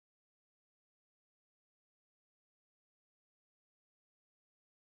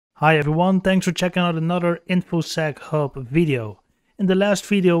Hi everyone, thanks for checking out another InfoSec Hub video. In the last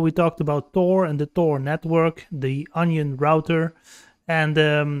video we talked about Tor and the Tor network, the Onion router, and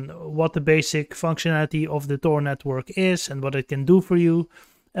what the basic functionality of the Tor network is and what it can do for you.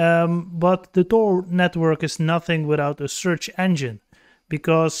 But the Tor network is nothing without a search engine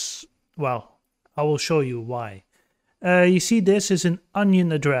because, well, I will show you why. You see, this is an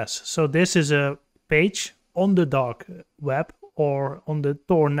onion address. So this is a page on the dark web or on the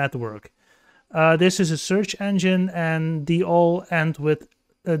Tor network. This is a search engine and they all end with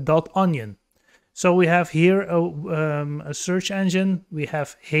a .onion. So we have here a search engine. We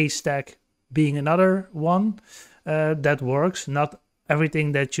have Haystack being another one that works. Not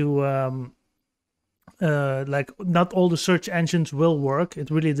everything that you like, not all the search engines will work. It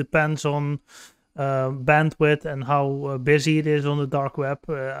really depends on bandwidth and how busy it is on the dark web.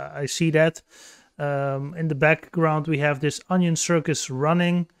 I see that. In the background we have this onion circus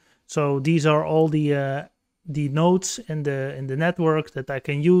running. So these are all the nodes in the network that I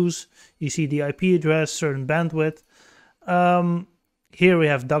can use. You see the IP address, certain bandwidth. Here we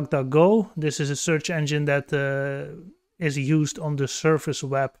have Duckduckgo. This is a search engine that is used on the surface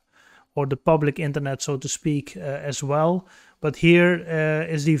web or the public internet, so to speak, as well. But here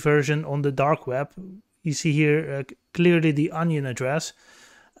is the version on the dark web. You see here clearly the onion address.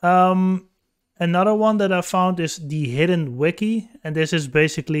 Another one that I found is the Hidden Wiki, and this is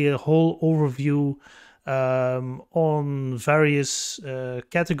basically a whole overview on various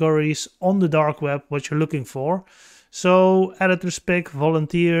categories on the dark web, what you're looking for. So editor's pick,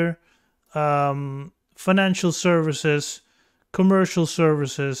 volunteer, financial services, commercial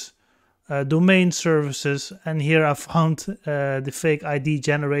services, domain services, and here I found the fake ID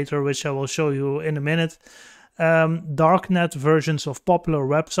generator, which I will show you in a minute. DarkNet versions of popular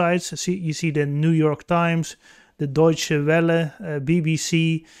websites. You see the New York Times, the Deutsche Welle,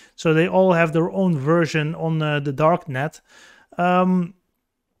 BBC. So they all have their own version on the DarkNet.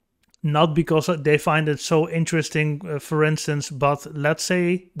 Not because they find it so interesting, for instance, but let's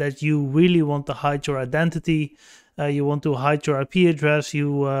say that you really want to hide your identity. You want to hide your IP address.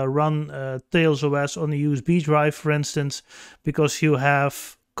 You run Tails OS on a USB drive, for instance, because you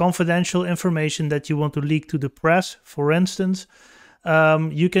have confidential information that you want to leak to the press, for instance.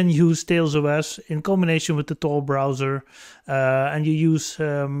 You can use Tails OS in combination with the Tor browser, and you use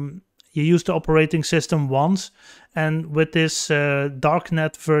the operating system once, and with this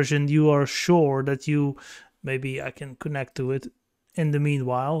DarkNet version you are sure that maybe I can connect to it in the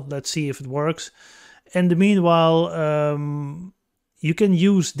meanwhile. Let's see if it works. In the meanwhile, you can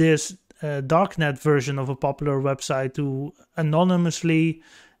use this DarkNet version of a popular website to anonymously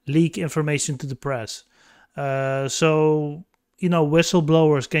leak information to the press. So, you know,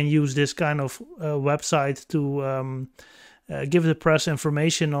 whistleblowers can use this kind of website to give the press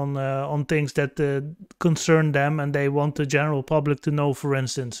information on things that concern them and they want the general public to know, for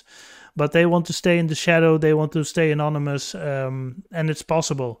instance. But they want to stay in the shadow, they want to stay anonymous, and it's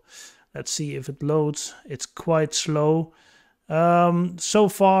possible. Let's see if it loads. It's quite slow. So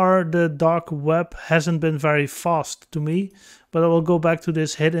far the dark web hasn't been very fast to me, but I will go back to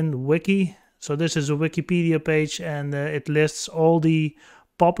this Hidden Wiki. So this is a Wikipedia page and it lists all the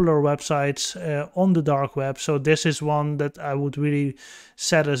popular websites on the dark web. So this is one that I would really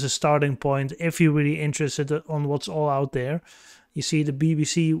set as a starting point if you're really interested on what's all out there. You see the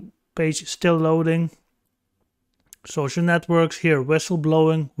BBC page still loading. Social networks here,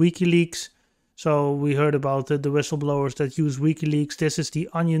 whistleblowing, WikiLeaks. So we heard about the whistleblowers that use WikiLeaks. This is the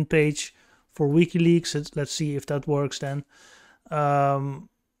onion page for WikiLeaks. Let's see if that works then.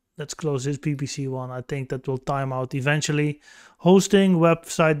 Let's close this BBC one. I think that will time out eventually. Hosting,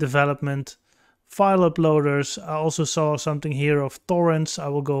 website development, file uploaders. I also saw something here of torrents. I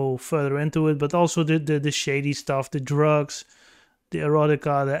will go further into it, but also the shady stuff, the drugs, the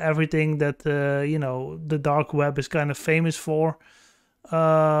erotica, everything that, you know, the dark web is kind of famous for.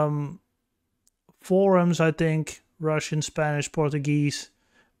 Forums, I think, Russian, Spanish, Portuguese,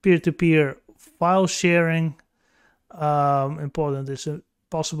 peer-to-peer file sharing. Important, it's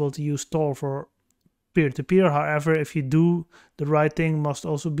possible to use Tor for peer-to-peer. However, if you do the right thing, must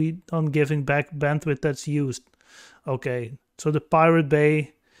also be on giving back bandwidth that's used. Okay, so the Pirate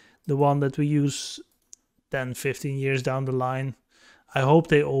Bay, the one that we use 10, 15 years down the line, I hope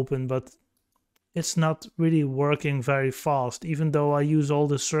they open, but it's not really working very fast. Even though I use all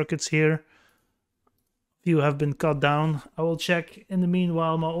the circuits here, few have been cut down. I will check in the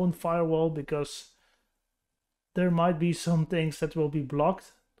meanwhile my own firewall because there might be some things that will be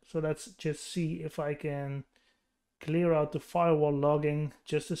blocked. So let's just see if I can clear out the firewall logging.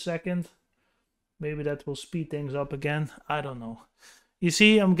 Just a second. Maybe that will speed things up again. I don't know. You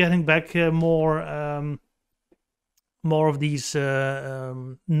see, I'm getting back more of these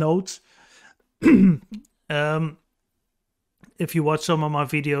notes. If you watch some of my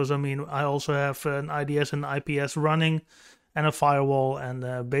videos, I mean, I also have an IDS and IPS running and a firewall,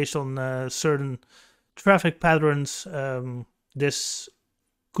 and based on certain traffic patterns, this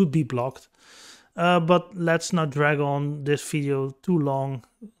could be blocked. But let's not drag on this video too long.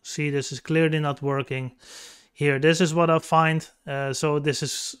 See, this is clearly not working. Here, this is what I find. So this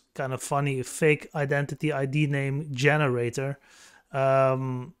is kind of funny, fake identity ID name generator.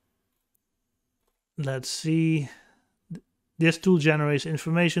 Let's see. This tool generates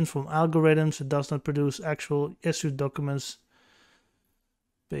information from algorithms. It does not produce actual issued documents.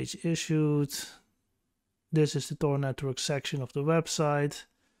 Page issued. This is the Tor network section of the website.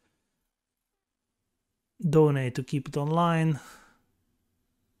 Donate to keep it online.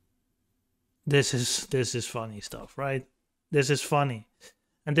 This is funny stuff, right? This is funny.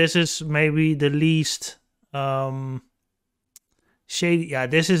 And this is maybe the least shady. Yeah,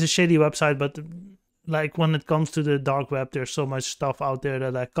 this is a shady website, but like when it comes to the dark web, there's so much stuff out there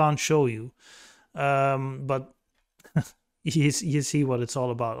that I can't show you. But you see what it's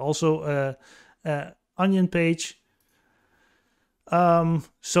all about. Also, Onion page.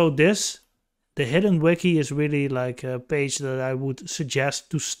 So the Hidden Wiki is really like a page that I would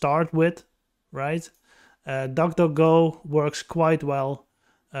suggest to start with, right? Duckduckgo works quite well.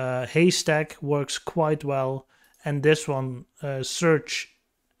 Haystack works quite well. And this one, SirX,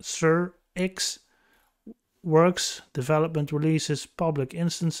 works. Development releases, public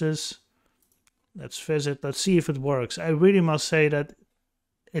instances. Let's visit. Let's see if it works. I really must say that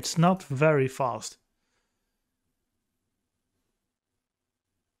it's not very fast.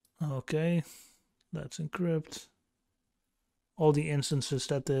 Okay, let's encrypt all the instances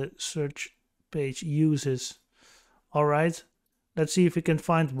that the search page uses. All right, let's see if we can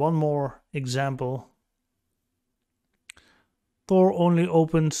find one more example. Tor only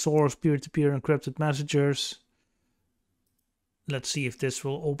open source peer-to-peer encrypted messengers. Let's see if this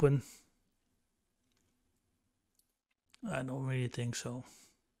will open. I don't really think so.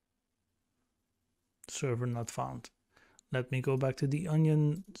 Server not found. Let me go back to the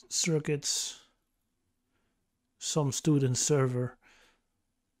Onion circuits. Some student server.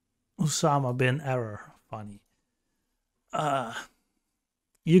 Osama bin error. Funny.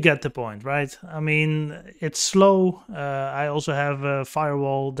 You get the point, right? I mean, it's slow. I also have a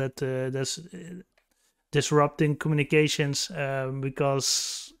firewall that that's disrupting communications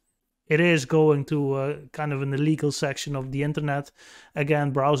because it is going to kind of an illegal section of the internet.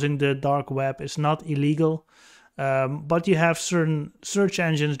 Again, browsing the dark web is not illegal. But you have certain search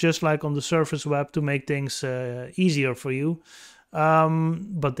engines, just like on the surface web, to make things easier for you.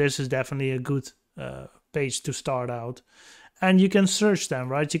 But this is definitely a good page to start out. And you can search them,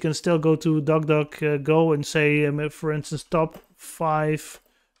 right? You can still go to DuckDuckGo and say, for instance, top 5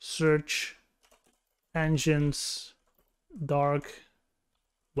 search engines, dark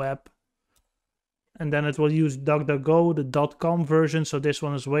web. And then it will use DuckDuckGo, the .com version. So this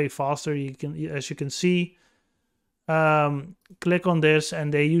one is way faster. You can, as you can see. Click on this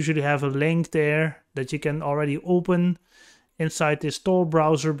and they usually have a link there that you can already open inside this Tor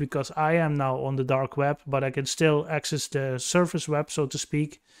browser, because I am now on the dark web, but I can still access the surface web, so to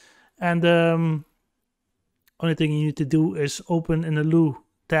speak. And only thing you need to do is open in the Loo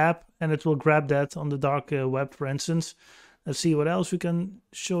tab and it will grab that on the dark web, for instance. Let's see what else we can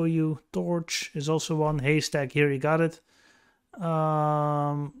show you. Torch is also one. Haystack, here you got it.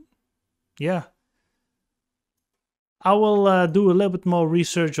 Yeah. I will do a little bit more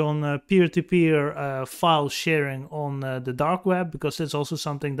research on peer-to-peer file sharing on the dark web, because it's also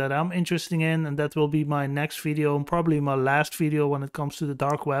something that I'm interested in, and that will be my next video and probably my last video when it comes to the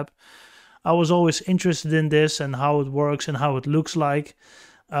dark web. I was always interested in this and how it works and how it looks like.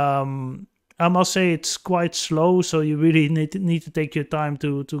 I must say it's quite slow, so you really need to take your time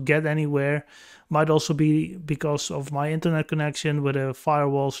to get anywhere. Might also be because of my internet connection with a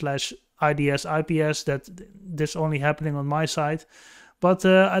firewall / IDS, IPS, that this only happening on my side. But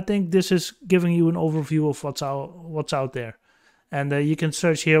I think this is giving you an overview of what's out there. And you can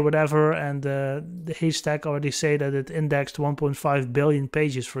search here whatever, and the Haystack already say that it indexed 1.5 billion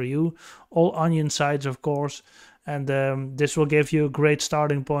pages for you. All Onion sites, of course. And this will give you a great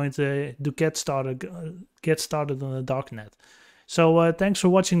starting point to get started on the DarkNet. So thanks for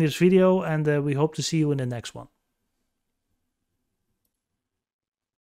watching this video, and we hope to see you in the next one.